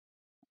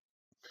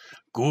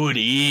Good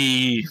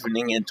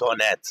evening,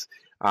 Internet.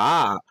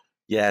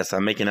 Yes,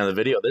 I'm making another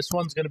video. This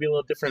one's going to be a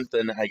little different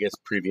than, I guess,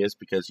 previous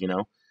because,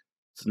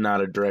 it's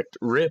not a direct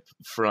rip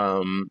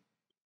from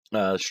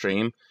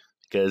stream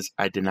because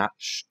I did not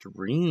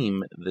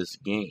stream this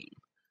game.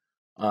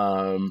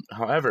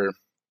 However,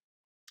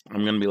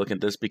 I'm going to be looking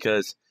at this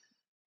because,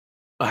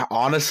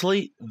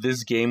 honestly,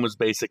 this game was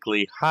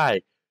basically, hi,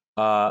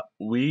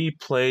 we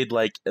played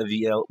like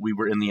we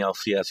were in the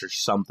LCS or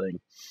something.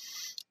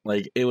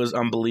 Like, it was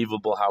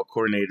unbelievable how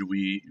coordinated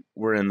we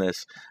were in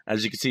this.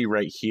 As you can see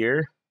right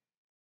here,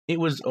 it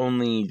was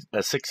only a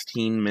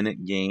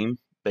 16-minute game,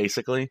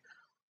 basically.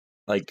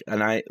 I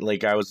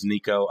was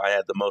Neko. I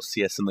had the most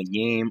CS in the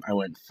game. I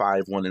went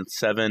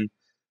 5-1-7.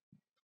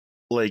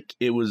 Like,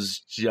 it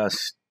was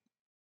just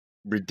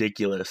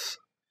ridiculous.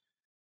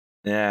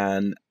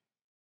 And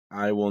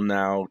I will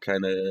now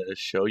kind of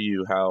show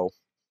you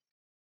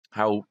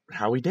how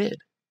we did.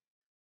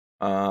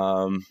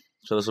 So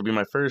this will be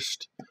my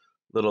first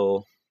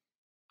little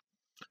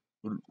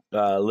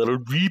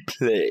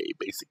replay,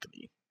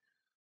 basically.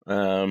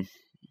 Iron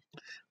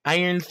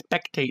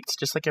Spectates,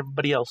 just like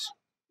everybody else.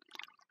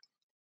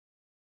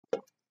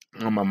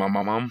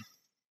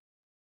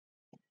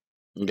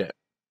 Okay.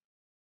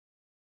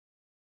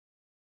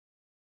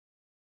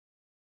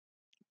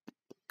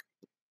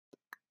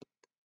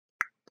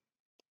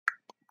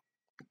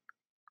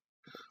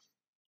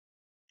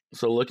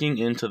 So looking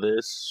into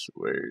this,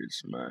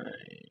 where's my...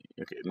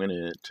 Okay, I'm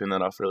gonna turn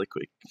that off really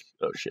quick.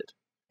 Oh, shit.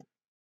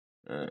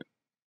 Turn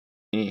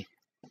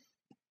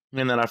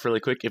that off really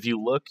quick. If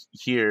you look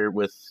here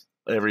with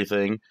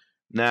everything,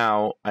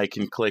 now I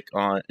can click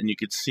on, and you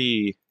can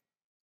see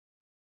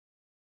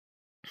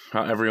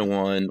how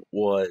everyone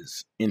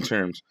was in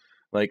terms.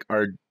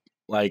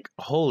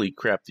 Holy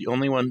crap, the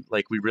only one,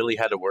 we really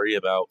had to worry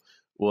about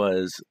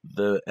was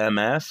the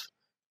MF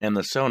and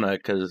the Sona,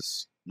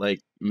 because,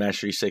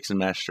 Mastery 6 and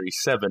Mastery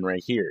 7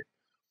 right here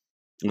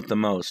with the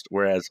most,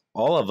 whereas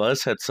all of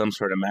us had some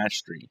sort of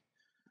mastery.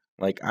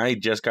 I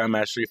just got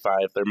Mastery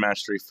 5, they're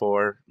Mastery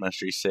 4,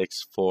 Mastery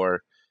 6,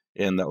 4,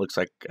 and that looks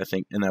like,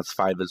 and that's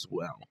 5 as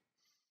well.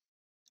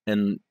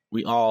 And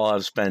we all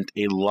have spent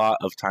a lot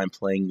of time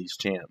playing these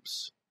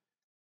champs.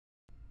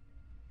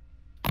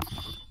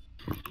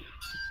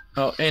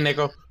 Oh, hey,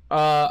 Neko.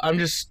 I'm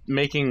just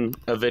making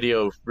a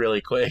video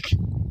really quick.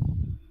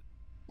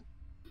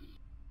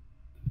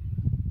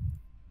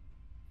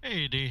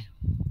 Hey, D.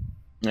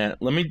 Yeah,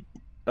 let me,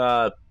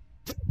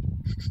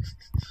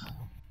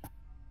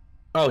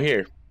 Oh,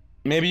 here.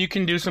 Maybe you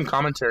can do some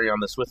commentary on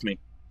this with me.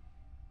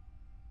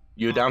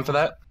 You down for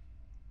that?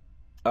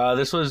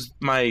 This was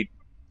my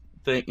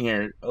thing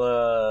here.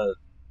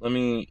 Let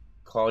me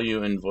call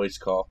you in voice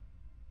call.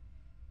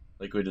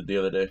 Like we did the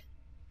other day.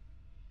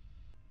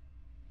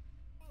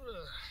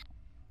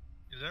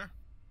 You there?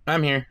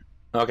 I'm here.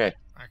 Okay.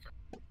 Okay.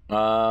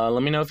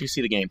 Let me know if you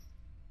see the game.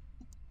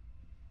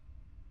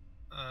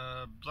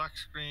 Black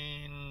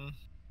screen.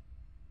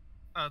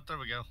 There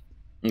we go.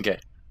 Okay.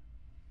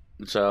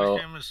 So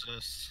Which game is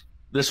this?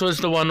 This was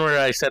the one where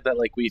I said that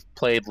we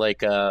played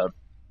like a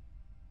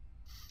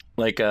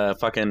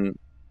fucking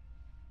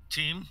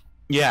team.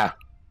 Yeah.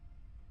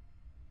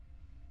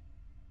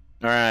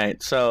 All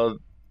right. So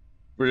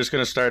we're just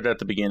gonna start at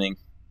the beginning.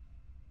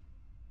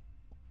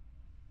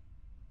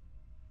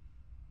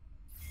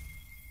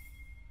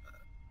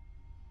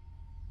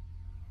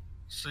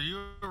 So you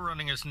were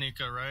running as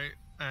Neko, right?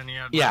 And you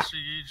had Yeah. Master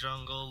Yi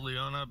jungle,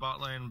 Leona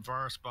bot lane,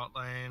 Varus bot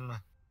lane,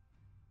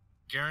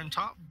 Garen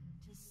top.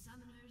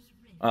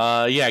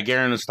 Yeah,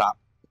 Garen was top.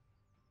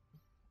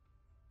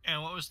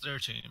 And what was their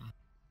team?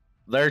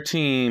 Their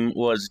team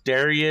was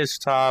Darius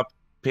top,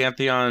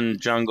 Pantheon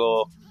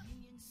jungle,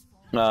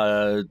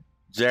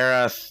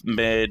 Xerath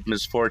mid,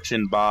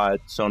 Misfortune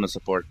bot, Sona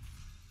support.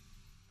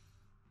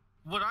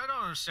 What I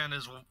don't understand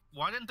is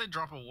why didn't they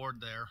drop a ward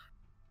there?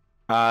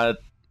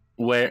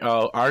 Where?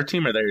 Oh, our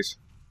team or theirs?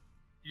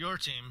 Your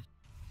team.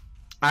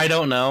 I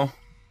don't know.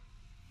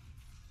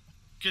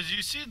 Because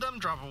you see them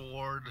drop a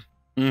ward.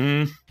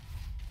 Mm-hmm.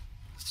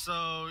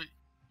 So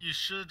you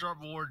should drop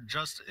a ward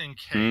just in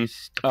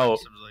case. Oh,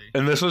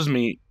 and this was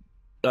me.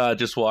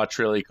 Just watch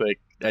really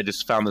quick. I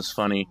just found this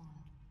funny.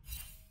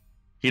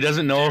 He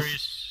doesn't know if...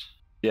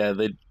 Yeah,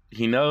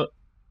 he know...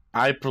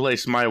 I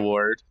placed my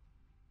ward.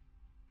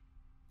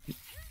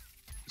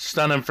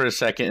 Stun him for a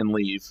second and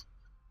leave.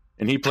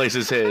 And he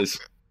places his.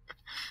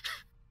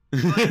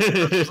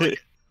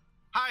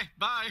 Hi,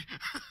 bye.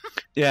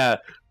 Yeah,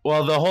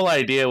 well, the whole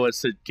idea was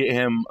to get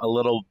him a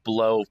little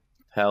below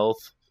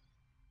health.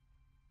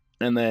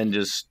 And then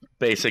just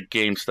basic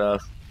game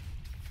stuff.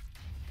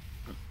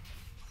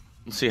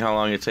 Let's see how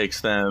long it takes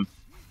them.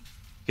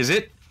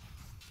 Because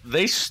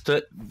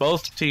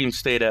both teams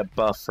stayed at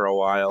buff for a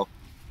while.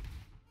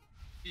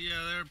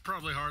 Yeah, they're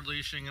probably hard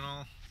leashing and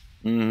all.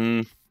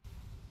 Mm-hmm.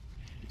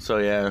 So,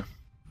 yeah.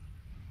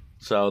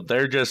 So,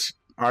 they're just...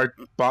 Our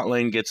bot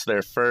lane gets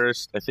there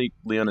first. I think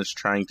Leona's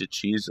trying to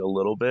cheese a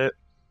little bit.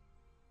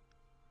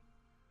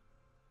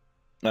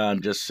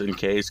 Just in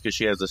case, because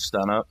she has a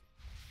stun up.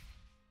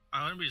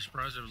 I wouldn't be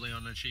surprised if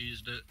Leona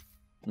cheesed it.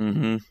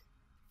 Mm-hmm.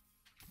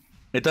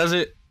 It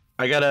doesn't...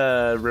 I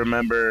gotta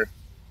remember...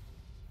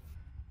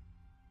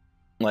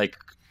 Like,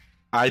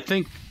 I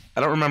think...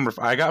 I don't remember if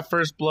I got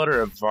first blood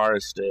or if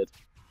Varus did.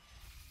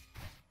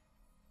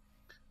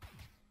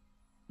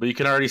 But you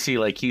can already see,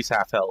 like, he's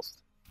half health.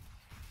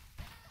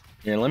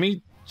 Here, let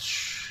me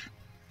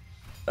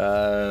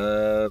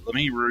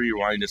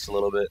rewind this a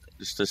little bit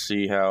just to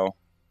see how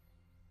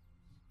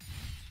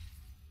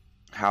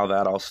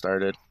that all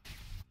started.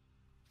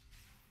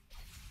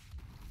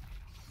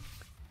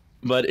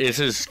 But this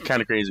is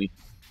kind of crazy.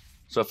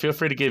 So feel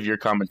free to give your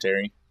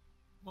commentary.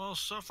 Well,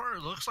 so far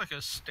it looks like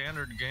a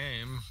standard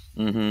game.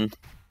 Mm-hmm.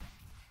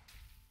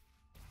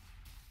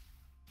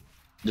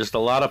 Just a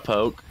lot of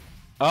poke.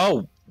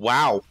 Oh,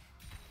 wow.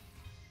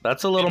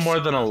 That's a little more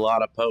than a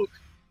lot of poke.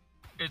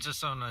 It's a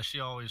Sona. She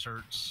always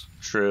hurts.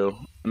 True.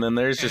 And then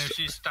there's if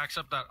she stacks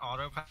up that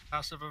auto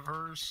passive of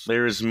hers.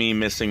 There's me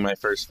missing my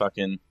first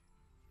fucking...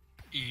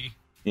 E.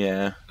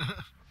 Yeah.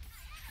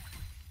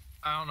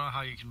 I don't know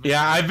how you can miss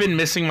I've been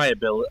missing my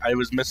ability. I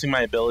was missing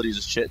my abilities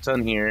a shit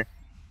ton here.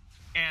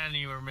 And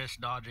you were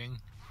dodging.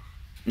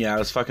 Yeah, I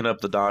was fucking up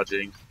the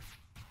dodging.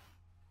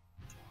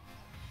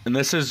 And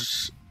this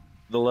is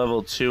the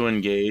level 2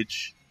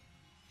 engage.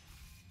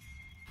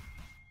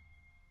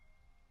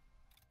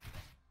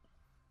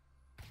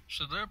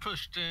 So they're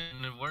pushed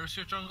in. Where's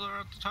your jungler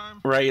at the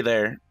time? Right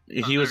there.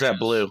 He was at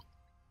blue.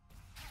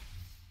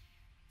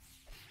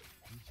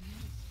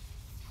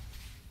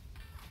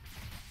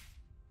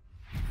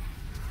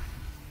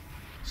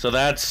 So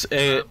that's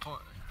a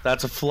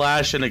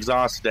flash and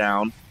exhaust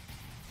down.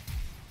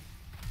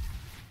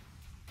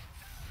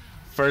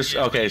 First,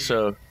 okay,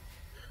 so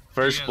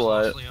first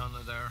blood.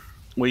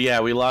 We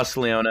lost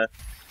Leona,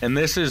 and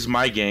this is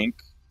my gank.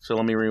 So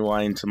let me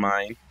rewind to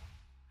mine.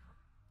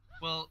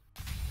 Well,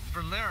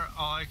 from there,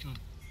 I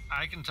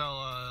can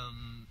tell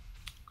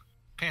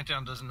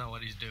Pantheon doesn't know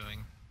what he's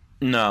doing.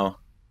 No,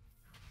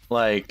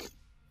 like,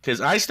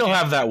 because I still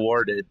have that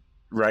warded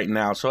right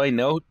now, so I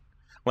know.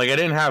 Like, I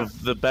didn't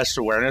have the best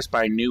awareness,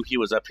 but I knew he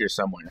was up here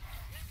somewhere.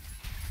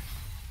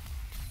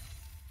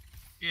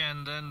 Yeah,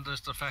 and then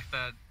there's the fact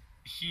that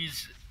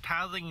he's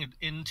pathing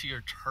into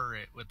your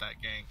turret with that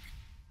gank.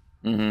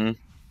 Mm-hmm.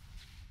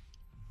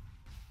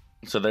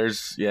 So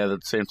there's, at the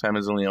same time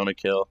as the Leona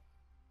kill.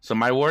 So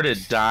my ward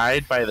had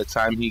died by the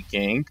time he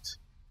ganked.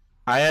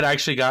 I had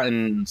actually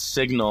gotten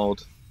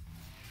signaled.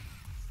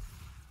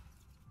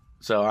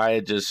 So I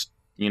had just,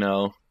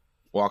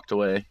 walked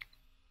away.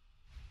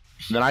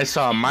 Then I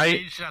saw He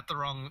engaged at the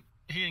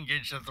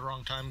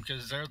wrong time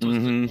because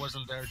Xerath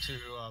wasn't there to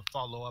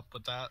follow up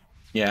with that.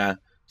 Yeah.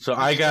 So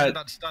I got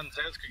that stun.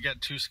 Xerath could get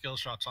 2 skill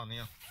shots on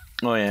you.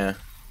 Oh yeah.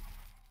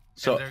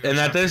 So and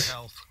at this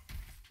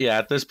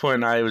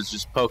point I was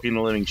just poking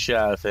the living shit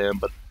out of him,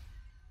 but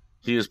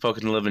he was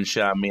poking the living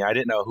shit out of me. I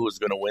didn't know who was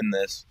going to win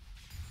this.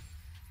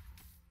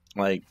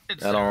 Like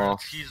it's at all.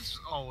 He's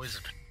always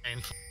a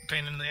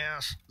pain in the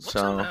ass. What's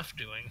so, MF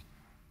doing?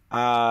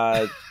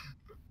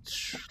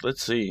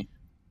 Let's see.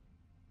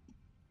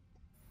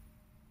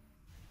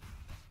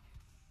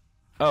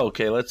 Oh,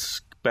 okay,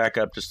 let's back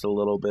up just a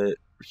little bit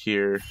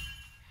here.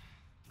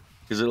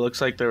 Because it looks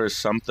like there was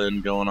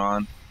something going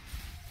on.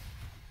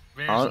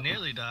 Varus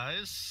nearly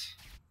dies.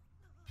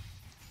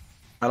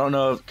 I don't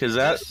know, because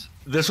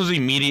this was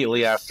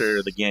immediately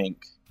after the gank.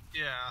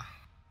 Yeah.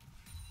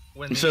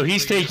 So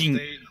he's taking...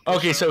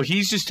 Okay, so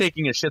he's just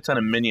taking a shit ton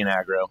of minion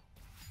aggro.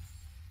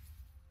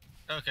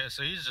 Okay,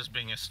 so he's just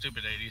being a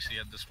stupid ADC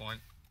at this point.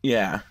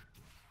 Yeah.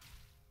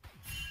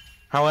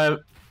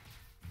 However,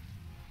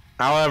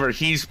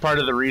 he's part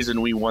of the reason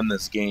we won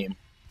this game.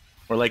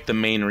 Or like the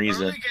main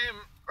reason.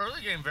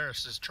 Early game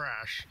Varus is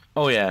trash.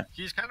 Oh yeah.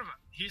 He's kind of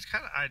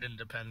item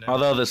dependent.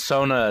 Although the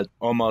Sona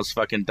almost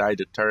fucking died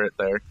to turret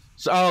there.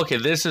 So okay,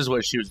 this is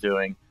what she was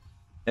doing.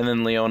 And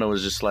then Leona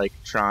was just like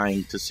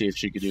trying to see if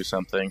she could do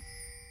something.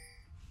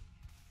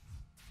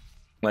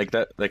 Like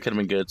that could have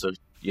been good, so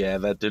yeah,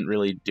 that didn't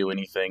really do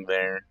anything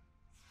there.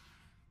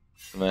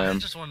 I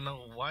just want to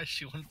know why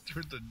she went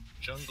through the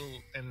jungle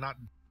and not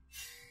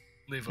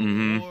leave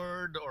a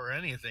ward or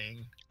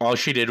anything. All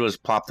she did was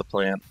pop the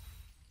plant.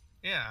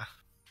 Yeah.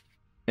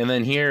 And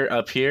then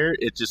up here,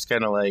 it's just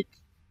kind of like...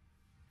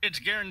 It's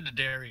Garen to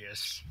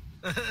Darius.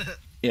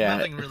 Yeah.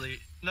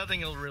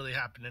 Nothing will really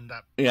happen in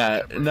that.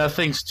 Yeah,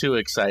 nothing's too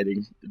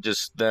exciting.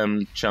 Just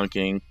them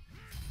chunking.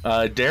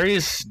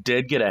 Darius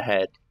did get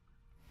ahead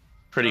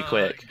pretty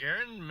quick.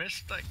 Garen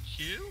missed that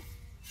Q?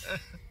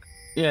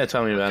 Yeah,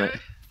 tell me about it.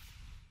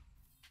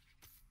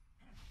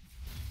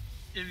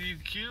 If you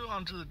Q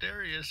onto the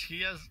Darius,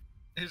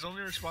 his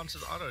only response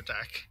is auto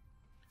attack.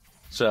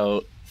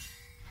 So,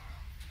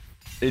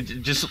 do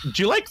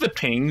you like the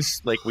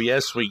pings? Like,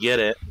 yes, we get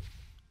it.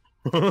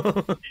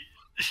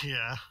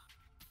 Yeah.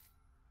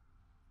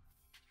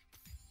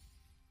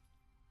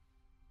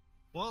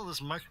 Well,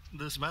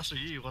 this Master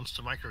Yi wants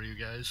to micro you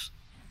guys.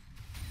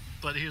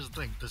 But here's the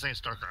thing, this ain't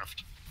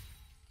StarCraft.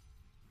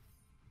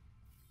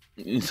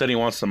 He said he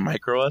wants to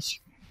micro us?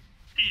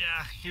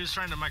 Yeah, he was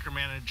trying to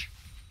micromanage.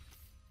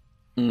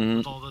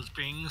 with all those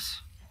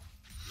pings.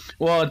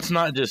 Well, it's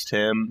not just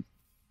him.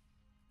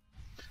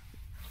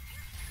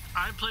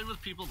 I played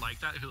with people like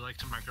that who like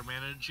to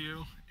micromanage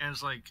you, and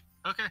it's like,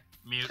 okay,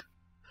 mute.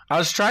 I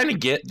was trying to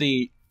get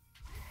the...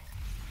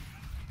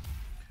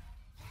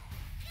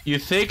 You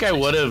think I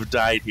would have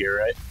died here,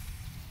 right?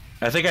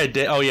 I think I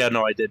did. Oh, yeah,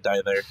 no, I did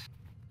die there.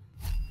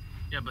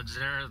 Yeah, but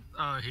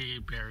Xerath, he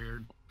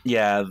barriered.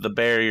 Yeah, the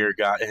barrier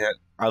got hit.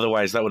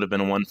 Otherwise, that would have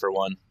been a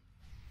 1-for-1.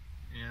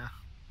 Yeah.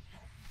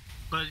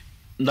 But...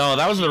 No,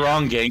 that was the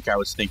wrong gank I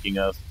was thinking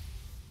of.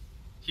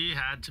 He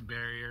had to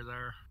barrier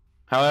there.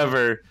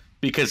 However,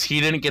 because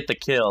he didn't get the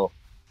kill,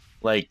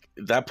 like,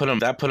 that put him...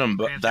 Pantheon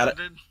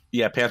did?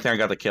 Yeah, Pantheon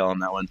got the kill on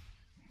that one.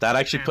 That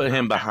actually put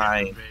him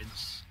behind.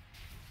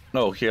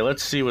 Oh, here,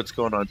 let's see what's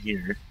going on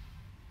here.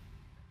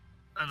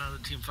 Another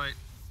team fight.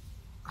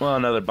 Well,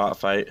 another bot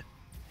fight.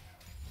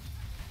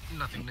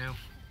 Nothing new.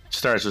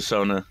 Starts with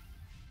Sona.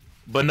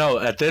 But no,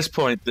 at this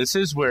point, this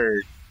is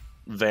where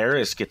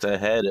Varus gets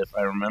ahead, if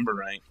I remember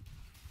right.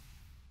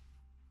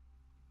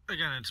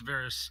 Again, it's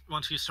Varus.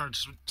 Once he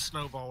starts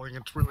snowballing,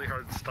 it's really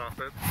hard to stop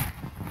it.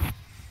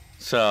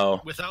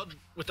 So...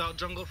 Without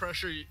jungle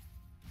pressure,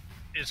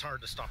 it's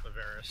hard to stop a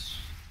Varus.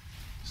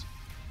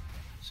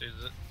 See,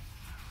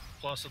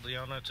 plus a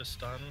Leona to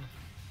stun.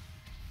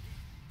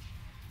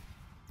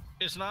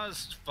 It's not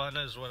as fun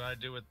as what I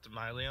do with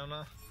my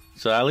Leona.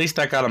 So at least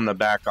I got him to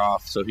back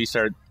off, so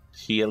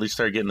he at least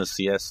started getting the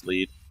CS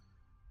lead.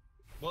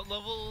 What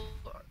level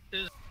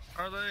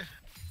are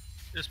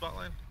they? Is bot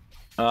lane?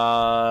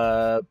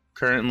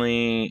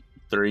 Currently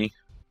 3.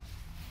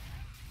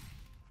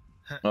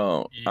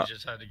 Oh. You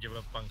just had to give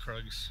up on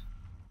Krugs.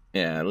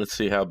 Yeah, let's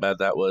see how bad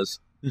that was.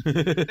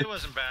 It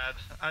wasn't bad.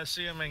 I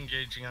see him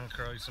engaging on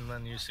Krugs, and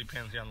then you see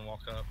Pantheon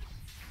walk up.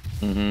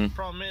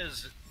 Problem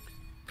is,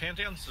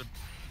 Pantheon's...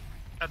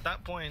 At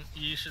that point,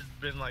 you should have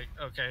been like,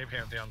 okay,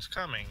 Pantheon's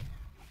coming.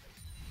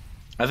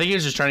 I think he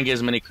was just trying to get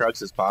as many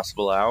Krugs as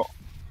possible out.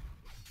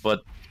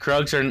 But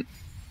Krugs are...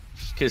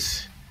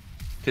 Because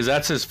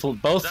that's his...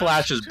 Both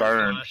flashes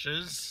burn.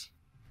 Flashes.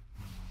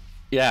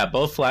 Yeah,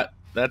 both flat...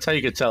 That's how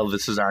you could tell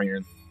this is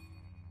Iron.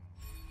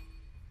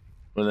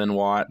 But then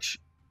watch.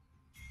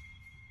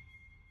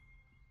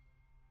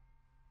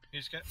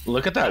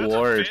 Look at that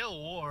ward. A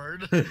fail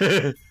ward.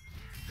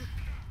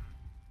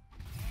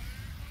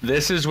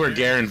 This is where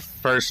Garen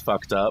first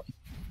fucked up.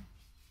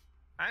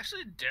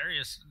 Actually,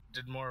 Darius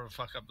did more of a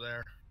fuck up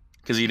there.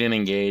 Because he didn't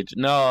engage.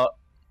 No.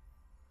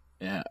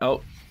 Yeah.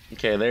 Oh.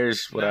 Okay,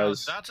 there's what I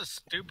was...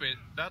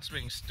 That's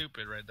being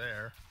stupid right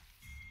there.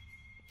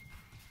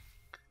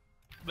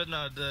 But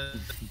no, the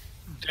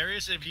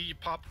Darius, if he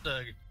popped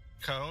the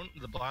cone,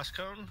 the blast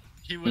cone,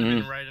 he would have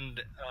been right in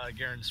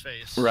Garen's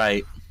face.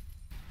 Right.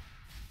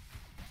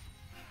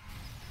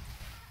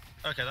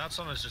 Okay, that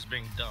one is just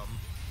being dumb.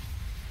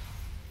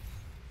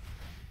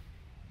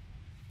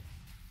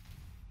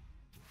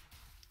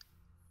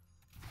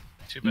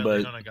 Too bad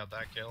Leona got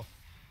that kill.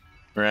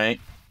 Right.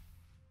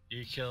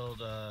 You killed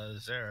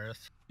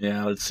Xerath.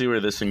 Yeah, let's see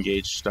where this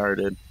engage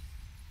started.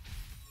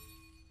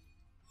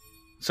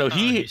 So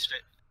he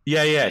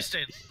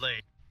stayed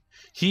late.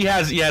 He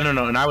has,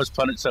 no, and I was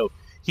punished. So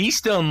he's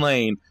still in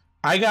lane.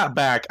 I got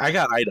back. I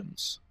got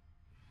items.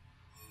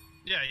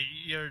 Yeah,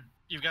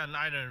 you've got an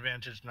item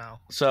advantage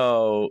now.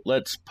 So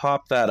let's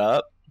pop that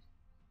up.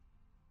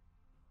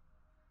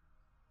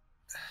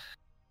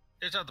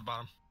 It's at the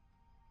bottom.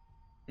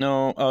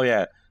 No, oh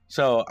yeah.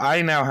 So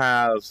I now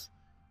have,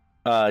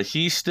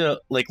 he's still,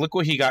 like, look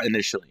what he got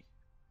initially.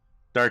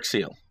 Dark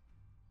Seal.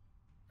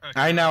 Okay,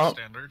 I now,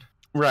 standard.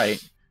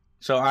 Right.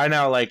 So I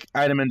now, like,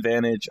 item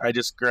advantage. I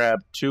just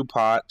grabbed 2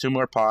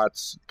 more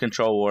pots,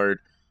 control ward,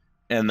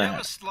 and You that.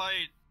 have a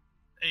slight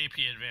AP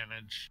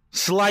advantage.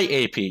 Slight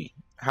AP.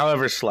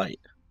 However slight.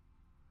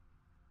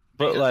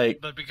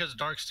 But because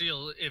Dark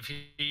Steel, if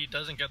he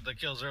doesn't get the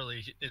kills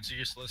early, it's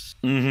useless.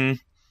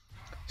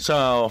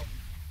 So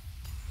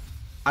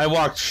I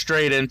walked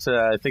straight into,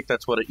 I think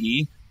that's what, an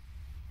E?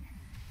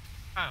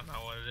 I don't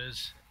know what it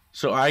is.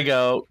 So I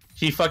go,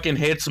 he fucking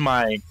hits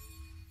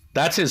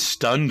that's his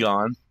stun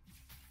gone.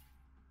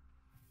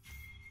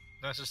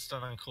 That's just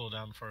stun on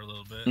cooldown for a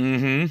little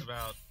bit.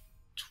 About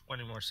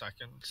 20 more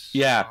seconds.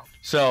 Yeah,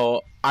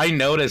 so I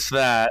noticed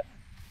that.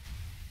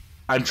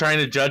 I'm trying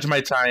to judge my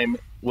time,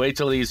 wait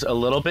till he's a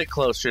little bit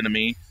closer to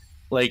me.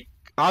 Like,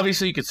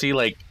 obviously you could see,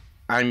 like,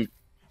 my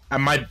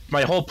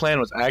whole plan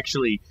was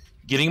actually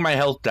getting my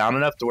health down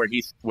enough to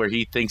where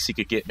he thinks he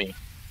could get me.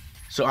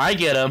 So I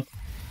get him,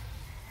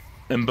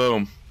 and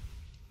boom.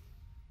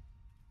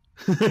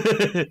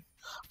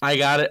 I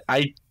got it.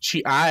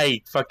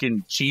 I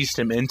fucking cheesed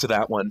him into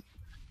that one.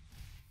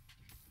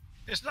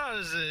 It's not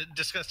as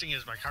disgusting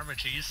as my karma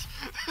cheese.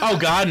 Oh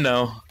God,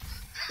 no.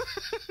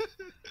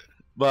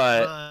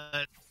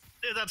 But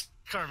that's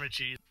karma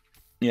cheese.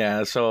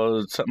 Yeah,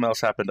 so something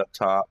else happened up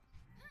top.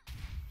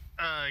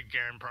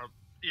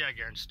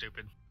 Garen's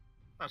stupid.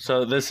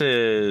 So this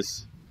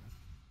is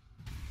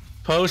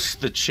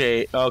post the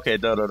chase. Okay,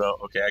 no.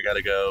 Okay, I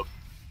gotta go.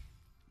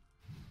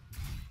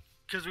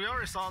 because we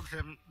already saw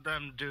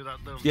them do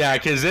that little. Yeah,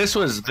 because this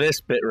was this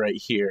bit right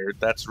here.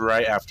 That's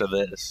right after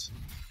this.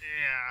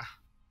 Yeah,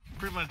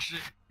 pretty much.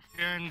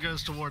 Aaron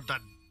goes toward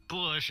that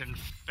bush and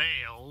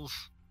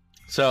fails.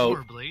 So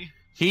horribly.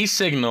 He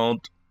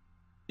signaled.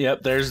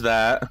 Yep, there's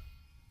that.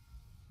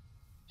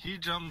 He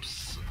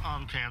jumps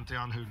on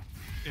Pantheon, who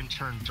in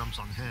turn jumps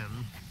on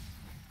him.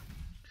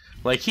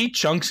 Like, he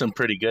chunks him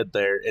pretty good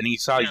there, and he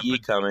saw Yi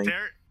coming.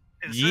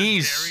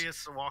 Yee's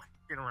Darius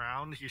walking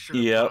around, he should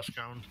have flash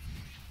coned.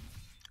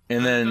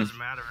 And then... It doesn't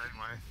matter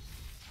anyway.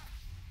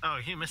 Oh,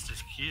 he missed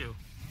his cue.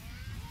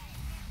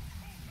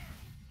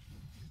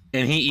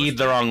 And he E'd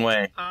the wrong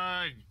way.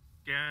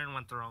 Garen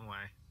went the wrong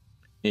way.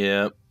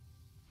 Yep.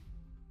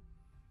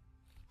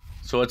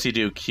 So what's he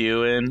do?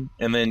 Q in,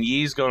 and then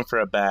Yi's going for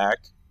a back.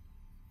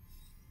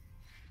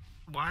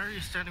 Why are you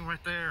standing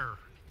right there?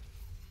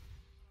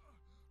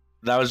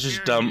 That was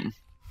just dumb.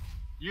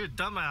 You a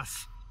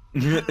dumbass.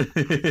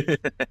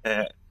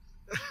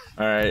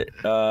 Alright,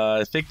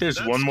 I think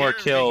there's one more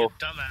kill.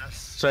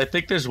 So I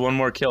think there's one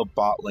more kill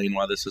bot lane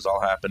while this is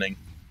all happening.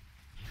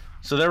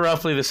 So they're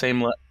roughly the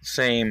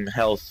same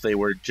health they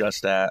were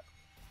just at.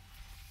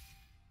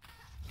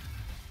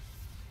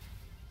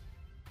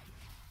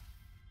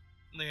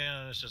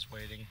 Yeah, it's just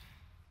waiting.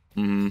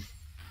 Mm-hmm.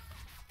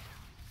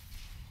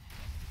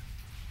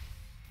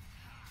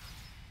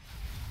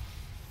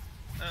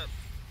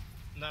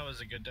 That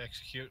was a good to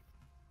execute.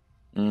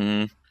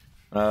 Mm-hmm.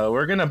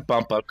 We're gonna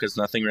bump up because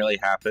nothing really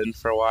happened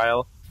for a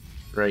while.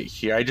 Right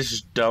here, I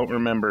just don't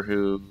remember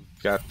who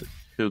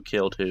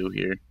killed who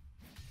here.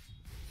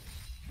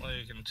 Well,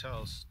 you can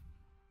tell.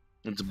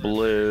 It's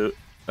blue.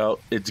 Oh,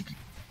 it's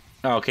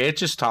okay. It's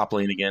just top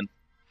lane again.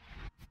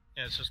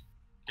 Yeah, it's just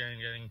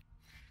getting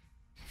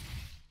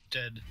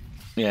dead.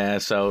 Yeah,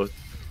 so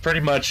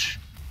pretty much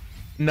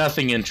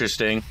nothing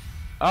interesting.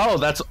 Oh,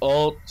 that's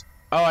ult.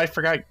 Oh, I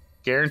forgot.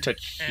 Garen took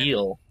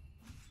heal.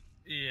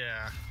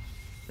 Yeah.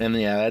 And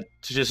yeah,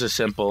 that's just a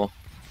simple.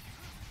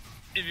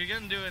 If you're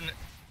gonna do an.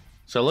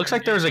 So it looks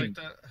like there's a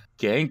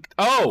gank.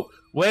 Oh,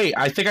 wait,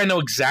 I think I know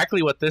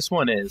exactly what this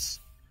one is.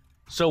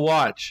 So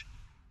watch.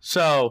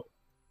 So,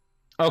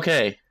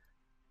 okay.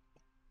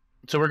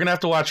 So we're gonna have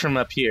to watch from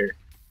up here.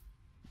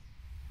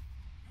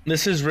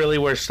 This is really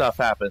where stuff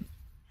happened.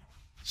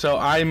 So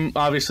I'm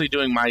obviously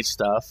doing my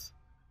stuff.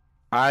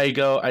 I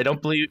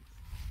don't believe.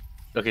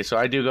 Okay, so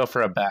I do go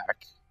for a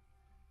back.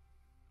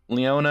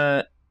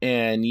 Leona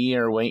and Yi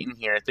are waiting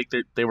here. I think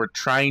they were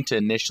trying to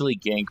initially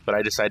gank, but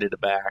I decided to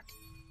back.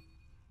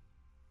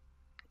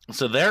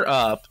 So they're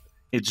up.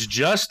 It's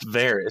just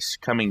Varus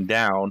coming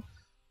down.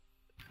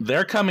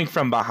 They're coming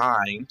from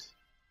behind.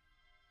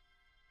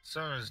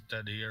 Sora's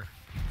dead here.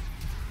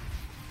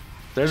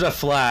 There's a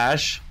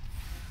flash.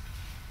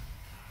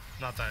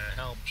 Not that it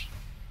helps.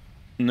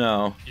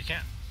 No. You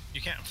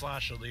can't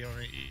flash a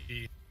Leona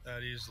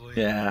that easily.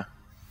 Yeah.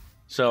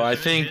 So I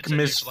think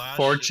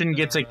Misfortune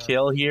gets a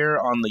kill here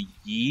on the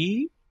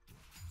Yi,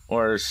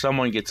 or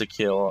someone gets a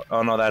kill.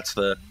 Oh no, that's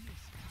the.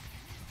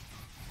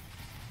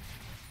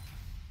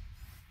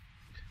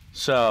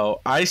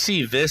 So I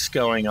see this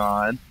going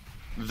on.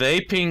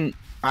 They ping.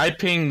 I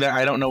ping that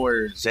I don't know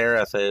where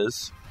Xerath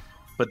is,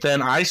 but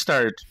then I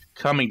start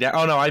coming down.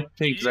 Oh no, I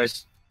pinged.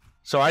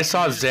 So I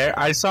saw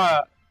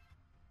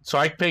So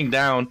I pinged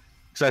down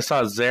because I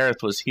saw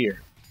Xerath was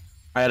here.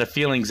 I had a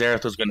feeling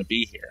Xerath was going to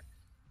be here.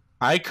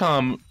 I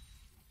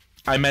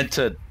meant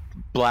to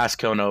blast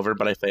cone over,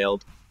 but I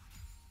failed.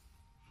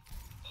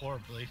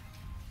 Horribly.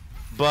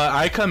 But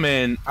I come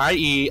in,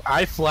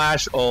 I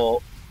flash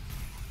ult.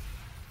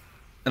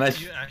 And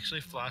You actually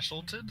flash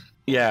ulted?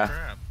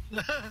 Yeah.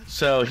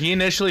 So he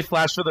initially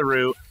flashed for the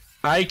root.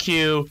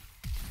 IQ.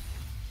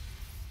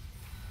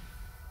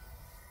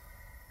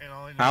 And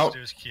all he needs to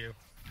do is Q.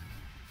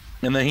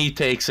 And then he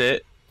takes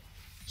it.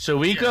 So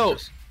we go...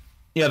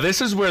 Yeah,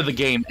 this is where the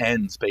game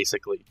ends,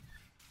 basically.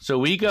 So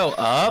we go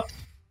up,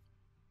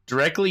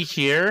 directly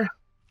here.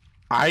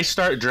 I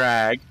start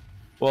drag.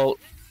 Well,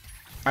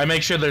 I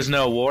make sure there's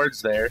no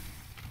wards there.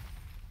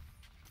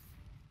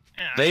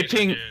 Yeah, they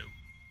ping...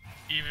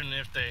 Even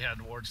if they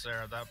had wards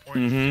there at that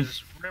point.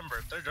 Because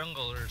remember, their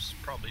jungler's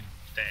probably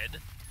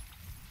dead.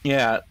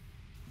 Yeah.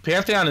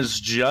 Pantheon is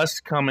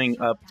just coming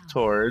up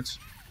towards...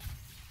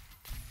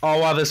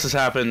 Oh, while this has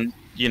happened,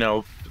 you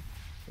know,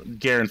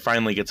 Garen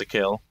finally gets a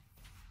kill.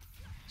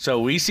 So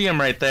we see him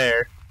right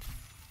there.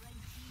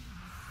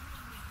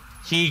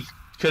 He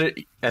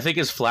could, I think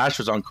his flash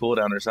was on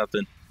cooldown or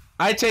something.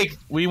 I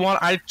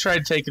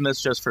tried taking this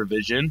just for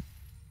vision.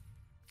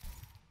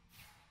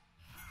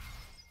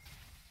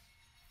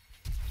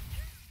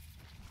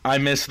 I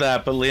missed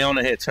that, but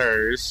Leona hits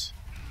hers.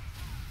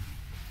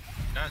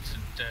 That's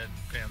a dead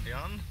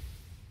Pantheon.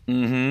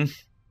 Mm-hmm.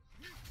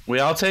 We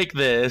all take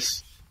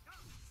this.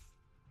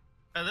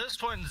 At this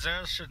point,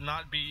 Xerath should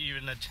not be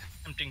even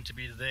attempting to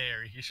be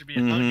there. He should be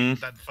hugging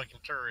that fucking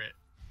turret.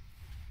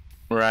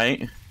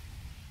 Right.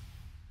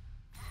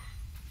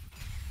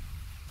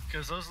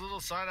 Because those little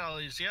side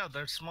alleys, yeah,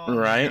 they're small.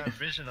 Right. You have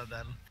vision of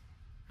them.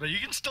 But you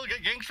can still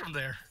get ganked from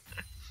there.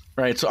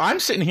 Right, so I'm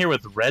sitting here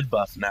with red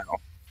buff now.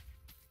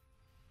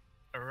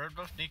 A red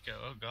buff Neko.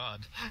 Oh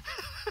god.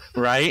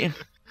 Right?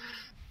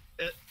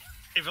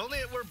 If only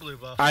it were blue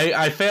buff.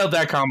 I failed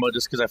that combo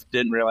just because I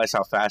didn't realize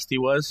how fast he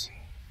was.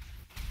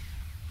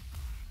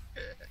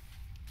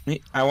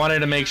 I wanted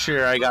to make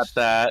sure I got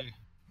that.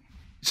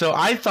 So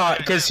I thought,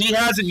 because he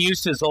hasn't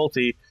used his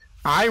ulti,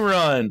 I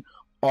run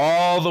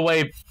all the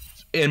way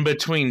in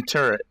between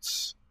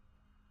turrets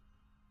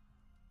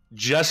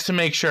just to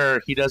make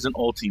sure he doesn't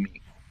ulti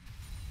me.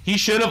 He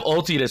should have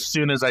ultied as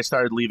soon as I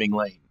started leaving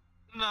lane.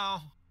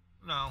 No.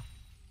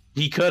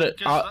 He could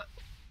have.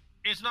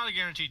 It's not a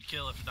guaranteed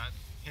kill if that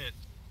hit.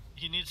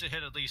 He needs to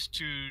hit at least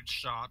 2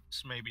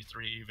 shots, maybe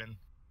 3 even.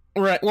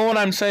 Right. Well, what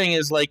I'm saying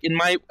is, like, in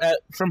my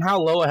from how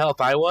low a health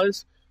I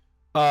was,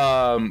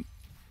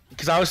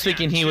 because I was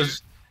thinking he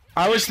was.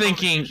 I was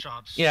thinking,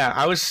 yeah,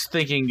 I was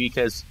thinking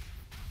because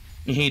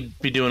he'd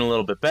be doing a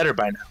little bit better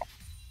by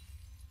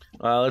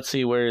now. Let's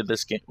see where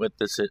this game with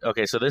this is.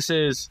 Okay, so this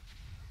is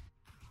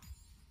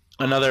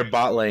another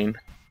bot lane.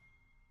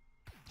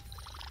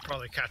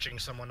 Probably catching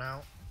someone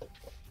out.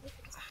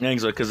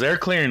 Because they're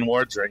clearing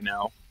wards right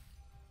now.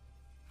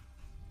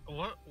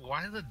 What?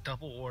 Why the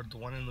double ward? The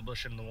one in the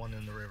bush and the one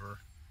in the river.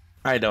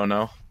 I don't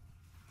know.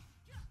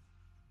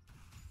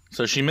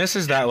 So she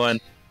misses that one.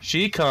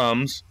 She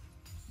comes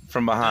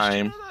from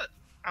behind.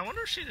 I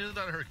wonder if she knew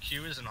that her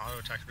Q is an auto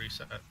attack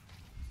reset.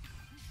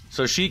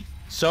 So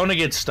Sona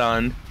gets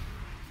stunned,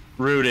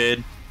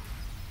 rooted.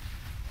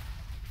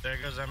 There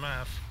goes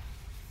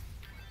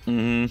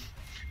MF.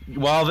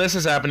 While this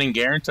is happening,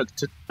 Garen took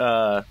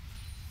top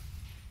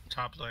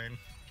lane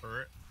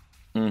for it.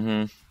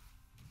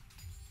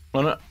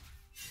 Well,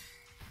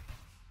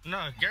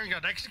 no, Garen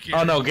got executed.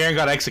 Oh no, Garen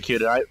got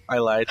executed. I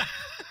lied.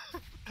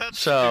 That's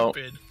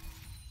stupid.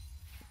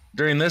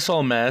 During this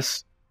whole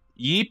mess,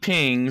 Yi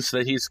pings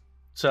that he's...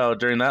 So,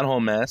 during that whole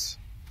mess...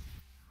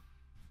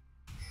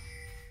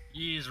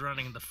 Yi's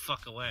running the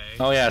fuck away.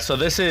 Oh yeah, so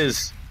this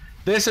is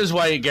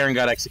why Garen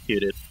got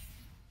executed.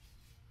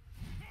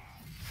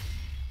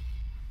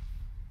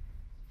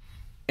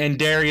 And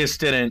Darius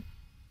didn't.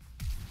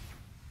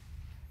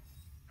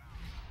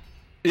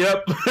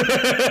 Yep.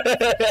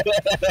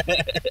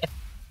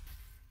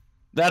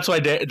 That's why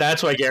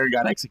Garen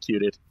got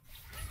executed.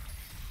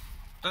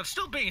 That's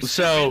still being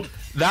so stupid.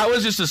 That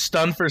was just a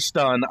stun for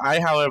stun.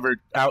 However,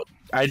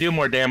 I do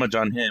more damage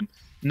on him.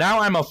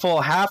 Now I'm a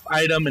full half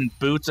item and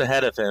boots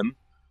ahead of him.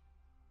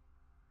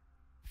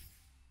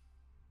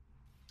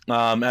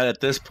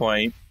 At this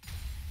point,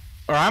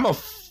 or I'm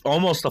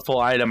almost a full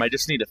item. I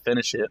just need to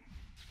finish it.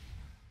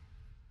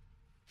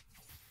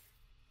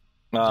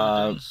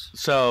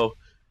 So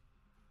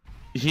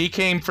he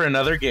came for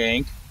another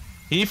gank.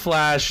 He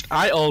flashed.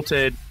 I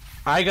ulted.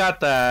 I got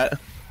that.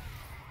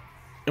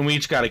 And we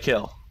each got a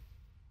kill.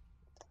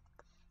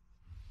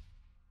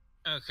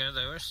 Okay,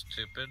 they were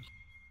stupid.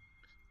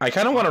 I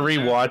kind of want to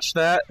rewatch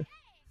that.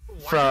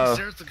 Why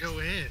did Xerath go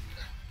in?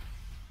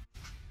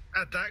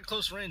 At that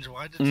close range,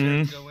 why did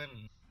Xerath go in?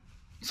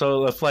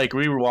 So if like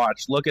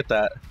rewatch, look at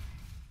that.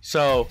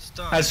 So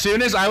stun. As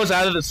soon as I was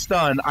out of the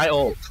stun, I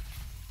ult.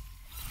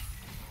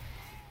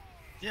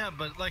 Yeah,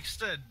 but like I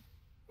said,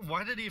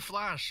 why did he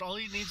flash? All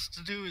he needs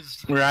to do is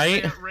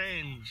stay at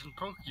range and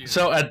poke you.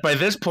 So by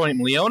this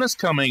point, Leona's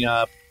coming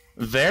up,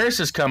 Varus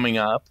is coming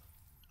up,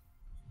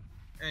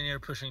 and you're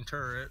pushing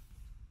turret.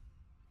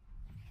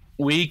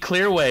 We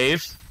clear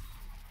wave.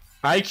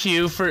 I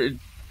Q to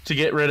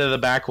get rid of the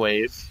back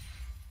wave.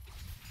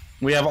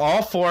 We have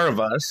all 4 of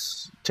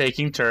us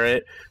taking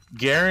turret.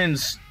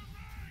 Garen's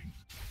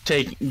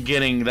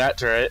getting that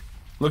turret.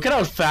 Look at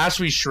how fast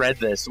we shred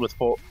this with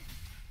full.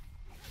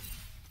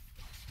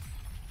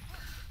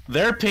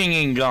 They're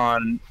pinging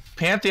gone.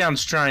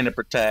 Pantheon's trying to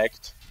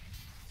protect.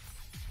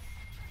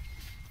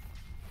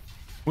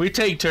 We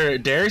take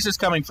turret. Darius is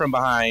coming from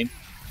behind.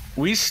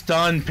 We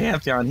stun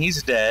Pantheon.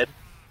 He's dead.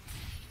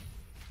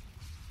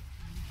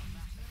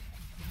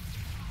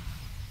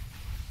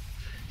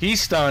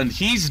 He's stunned.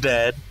 He's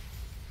dead.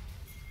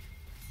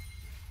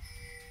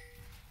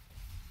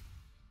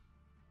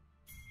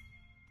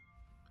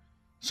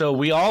 So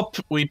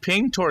we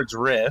ping towards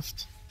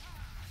Rift.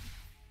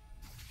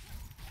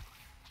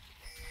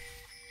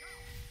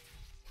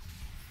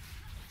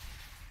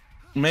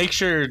 Make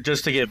sure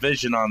just to get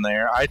vision on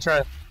there. I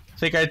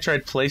think I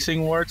tried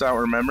placing wards. I don't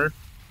remember.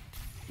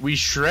 We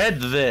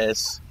shred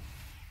this.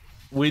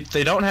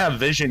 They don't have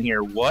vision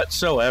here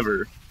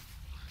whatsoever.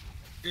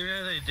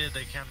 Yeah, they did.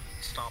 They can't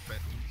stop it.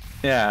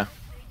 Yeah.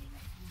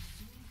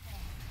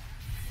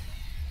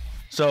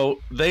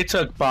 So they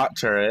took bot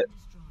turret.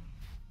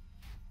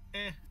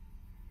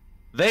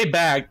 They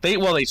back. They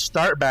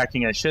start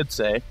backing, I should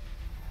say.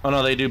 Oh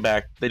no, they do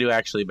back. They do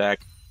actually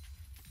back.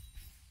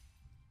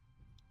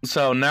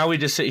 So now we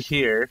just sit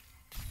here.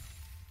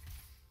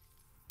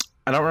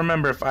 I don't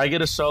remember if I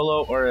get a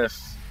solo or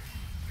if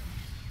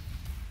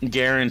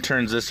Garen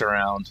turns this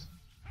around.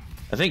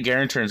 I think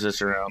Garen turns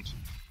this around.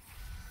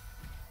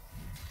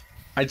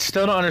 I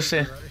still don't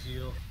understand.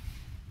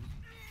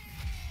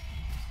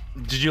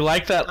 Did you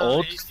like that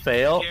ult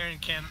fail?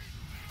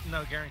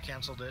 Garen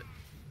canceled it.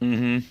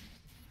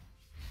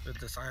 with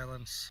the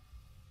silence.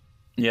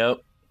 Yep.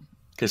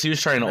 Because he was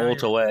trying to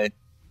ult away.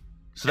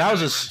 So that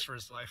was just... for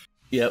his life.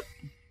 Yep.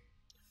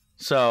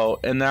 So,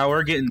 and now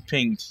we're getting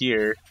pinged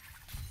here.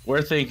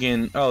 We're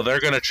thinking, oh, they're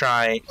going to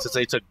try, since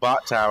they took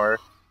bot tower,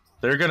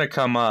 they're going to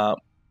come up.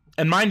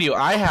 And mind you,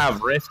 I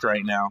have Rift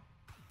right now.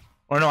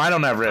 Or no, I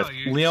don't have Rift.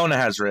 Leona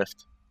has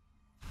Rift.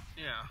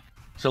 Yeah.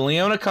 So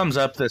Leona comes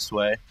up this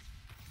way.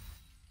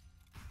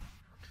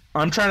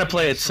 I'm trying to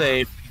play it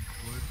safe.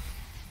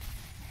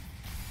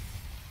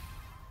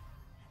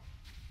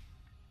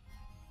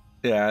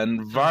 Yeah,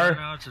 and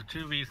now it's a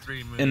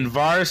 2v3 move. And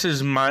Varus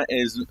is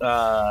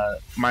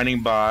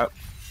mining bot.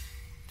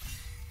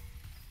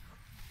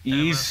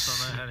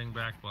 He's heading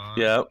back bot.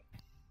 Yep.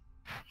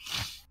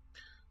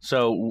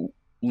 So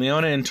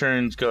Leona in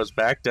turns goes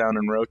back down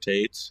and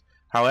rotates.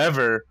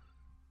 However,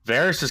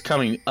 Varus is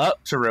coming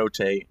up to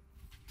rotate.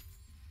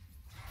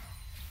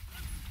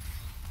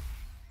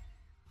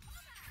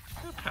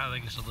 I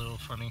think it's a little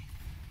funny.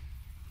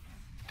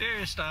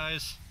 Darius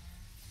dies.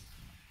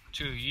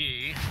 To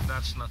Yi,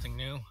 that's nothing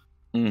new.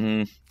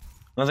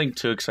 Nothing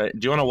too exciting.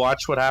 Do you want to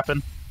watch what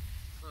happened?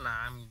 Nah,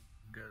 I'm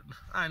good.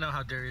 I know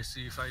how Darius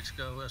Yi fights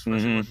go,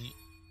 especially when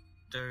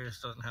Darius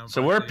doesn't have...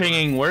 So we're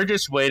pinging, we're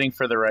just waiting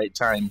for the right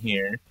time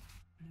here.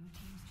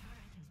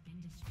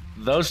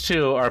 Those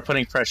two are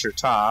putting pressure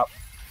top.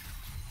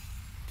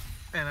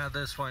 And at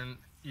this point,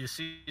 you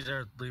see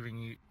they're leaving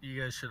you. You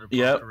guys should have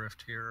popped a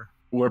rift here.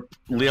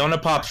 Leona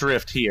pops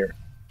rift here.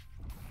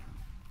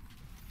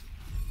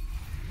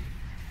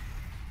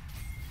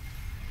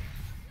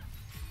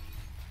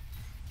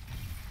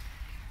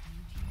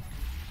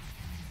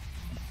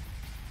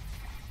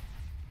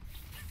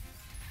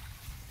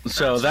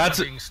 So that's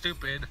being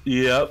stupid.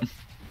 Yep.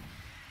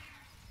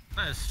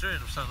 That is straight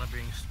up something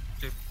being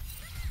stupid.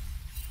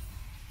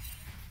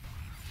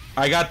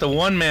 I got the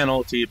one-man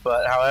ulti,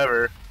 but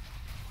however,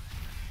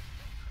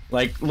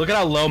 like, look at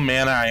how low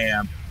mana I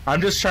am.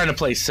 I'm just trying to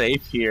play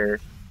safe here.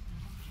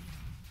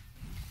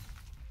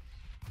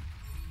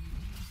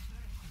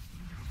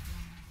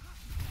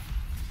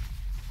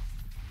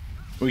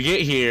 We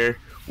get here.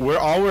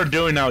 All we're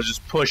doing now is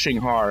just pushing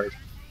hard.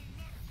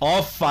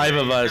 All five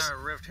of us,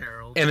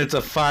 and it's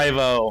a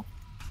 5-0,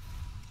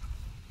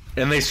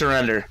 and they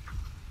surrender.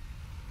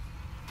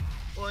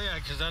 Well, yeah,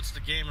 because that's the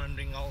game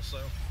ending also.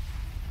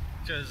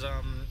 Because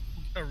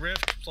a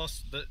rift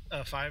plus the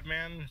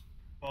 5-man,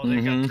 well,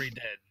 they got 3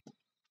 dead.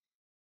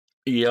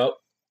 Yep.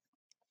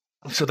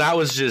 So that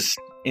was just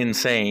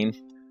insane.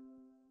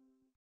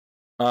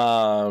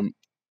 I'm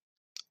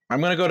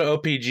gonna go to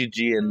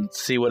OPGG and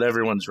see what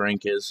everyone's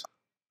rank is.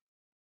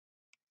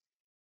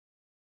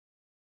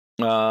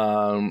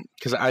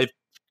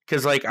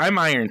 Cause like I'm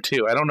Iron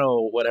 2. I don't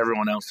know what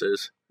everyone else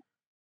is.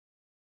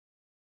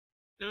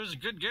 It was a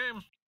good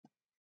game.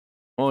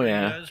 Oh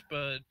yeah. Guys,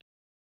 but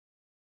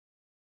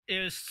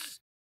it's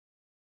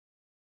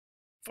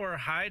for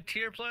high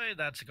tier play,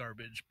 that's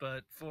garbage.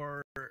 But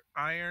for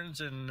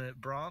irons and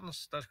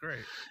bronze, that's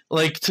great.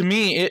 Like to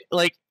me, it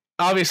like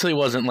obviously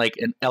wasn't like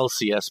an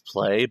LCS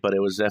play, but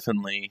it was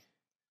definitely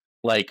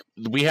like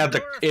we had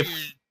there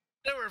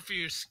were a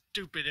few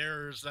stupid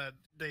errors that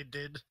they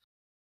did.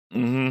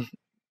 And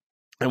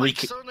like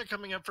Sona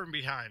coming up from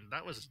behind,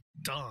 that was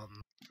dumb.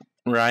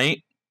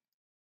 Right?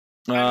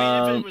 I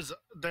mean, if it was,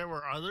 there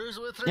were others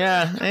with her.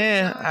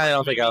 Yeah, I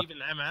don't think I'll even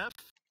MF.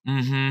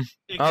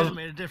 It could have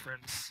made a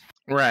difference.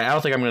 Right, I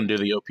don't think I'm gonna do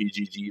the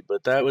OPGG,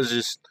 but that was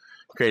just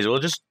crazy. We'll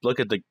just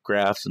look at the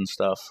graphs and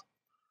stuff.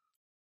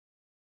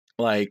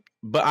 Like,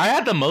 but I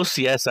had the most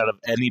CS out of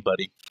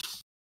anybody,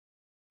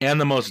 and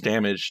the most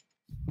damage.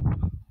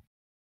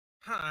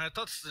 I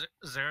thought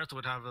Xerath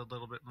would have a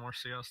little bit more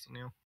CS than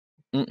you.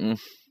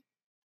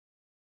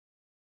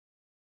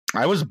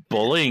 I was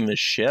bullying the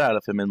shit out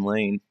of him in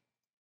lane.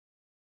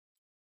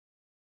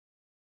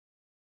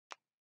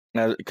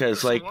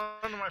 Because, like... One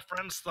of my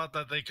friends thought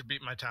that they could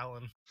beat my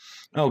Talon.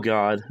 Oh,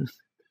 God.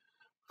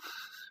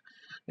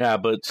 Yeah,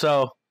 but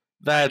so,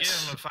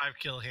 that's... I gave him a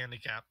 5-kill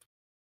handicap.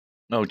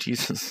 Oh,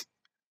 Jesus.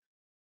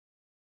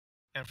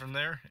 And from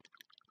there,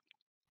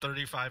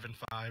 35 and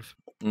 5.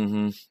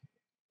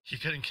 He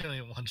couldn't kill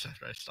me once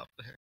after I stopped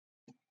there.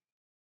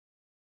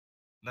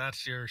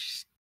 That's your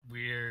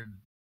weird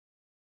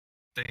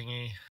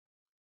thingy.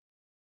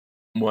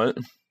 What?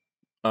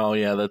 Oh,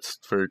 yeah, that's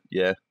for,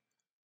 yeah.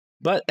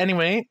 But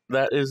anyway,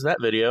 that is that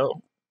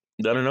video.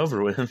 Done and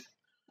over with.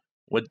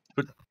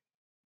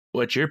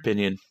 What's your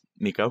opinion,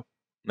 Neko?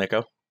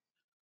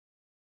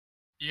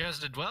 You guys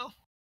did well.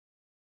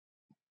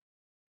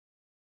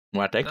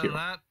 Well, thank you.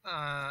 On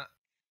that,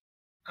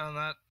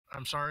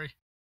 I'm sorry.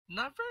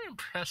 Not very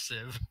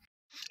impressive.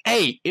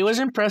 Hey, it was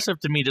impressive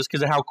to me just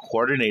because of how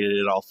coordinated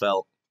it all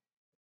felt.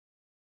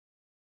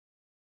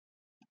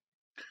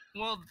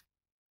 Well,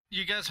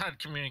 you guys had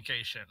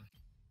communication.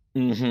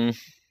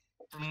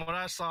 From what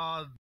I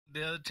saw,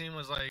 the other team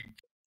was like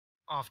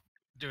off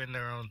doing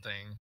their own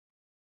thing.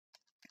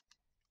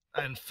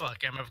 And fuck,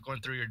 MF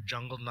going through your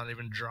jungle, not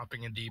even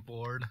dropping a deep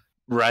ward.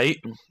 Right.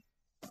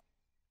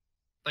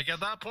 Like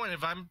at that point,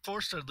 if I'm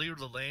forced to leave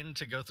the lane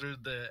to go through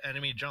the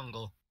enemy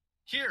jungle,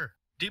 Here,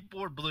 deep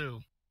or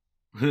blue.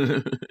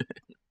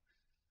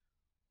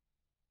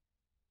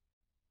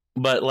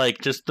 But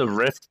like, just the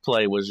Rift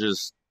play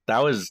was that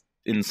was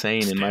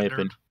insane in my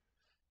opinion.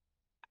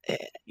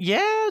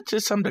 Yeah, to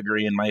some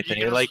degree, in my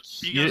opinion.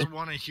 You guys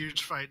won a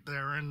huge fight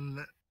there, and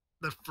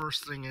the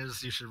first thing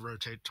is you should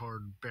rotate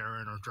toward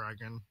Baron or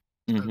Dragon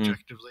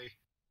objectively.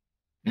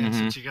 And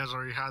since you guys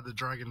already had the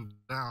Dragon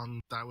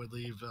down, that would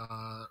leave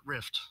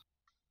Rift.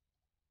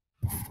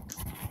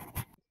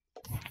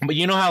 But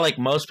you know how like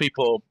most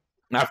people,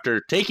 after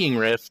taking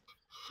Rift,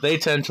 they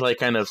tend to like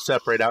kind of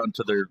separate out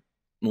into their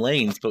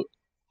lanes, but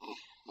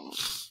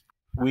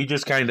we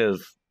just kind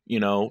of,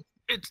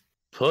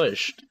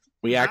 pushed.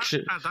 At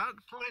that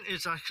point,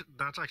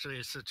 that's actually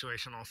a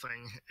situational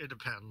thing. It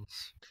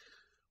depends.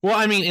 Well,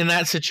 I mean, in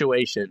that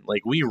situation,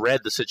 like, we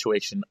read the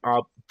situation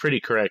pretty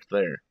correct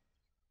there.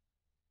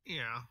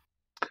 Yeah.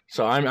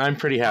 So I'm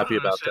pretty happy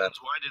about that.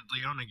 Why did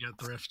Leona get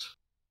the Rift?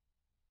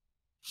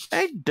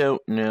 I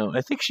don't know.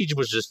 I think she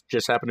was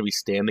just happened to be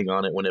standing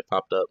on it when it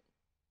popped up.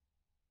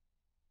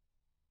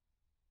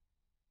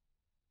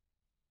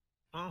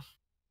 Well,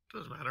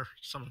 doesn't matter.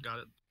 Someone got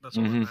it. That's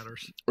all that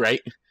matters.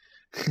 Right?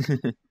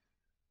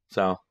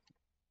 So,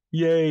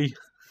 yay.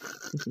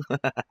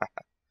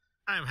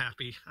 I'm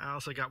happy. I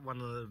also got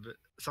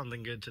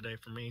something good today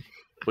for me.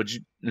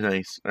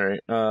 Nice. All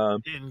right.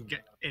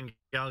 In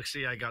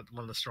Galaxy, I got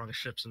one of the strongest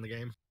ships in the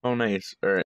game. Oh, nice. All right.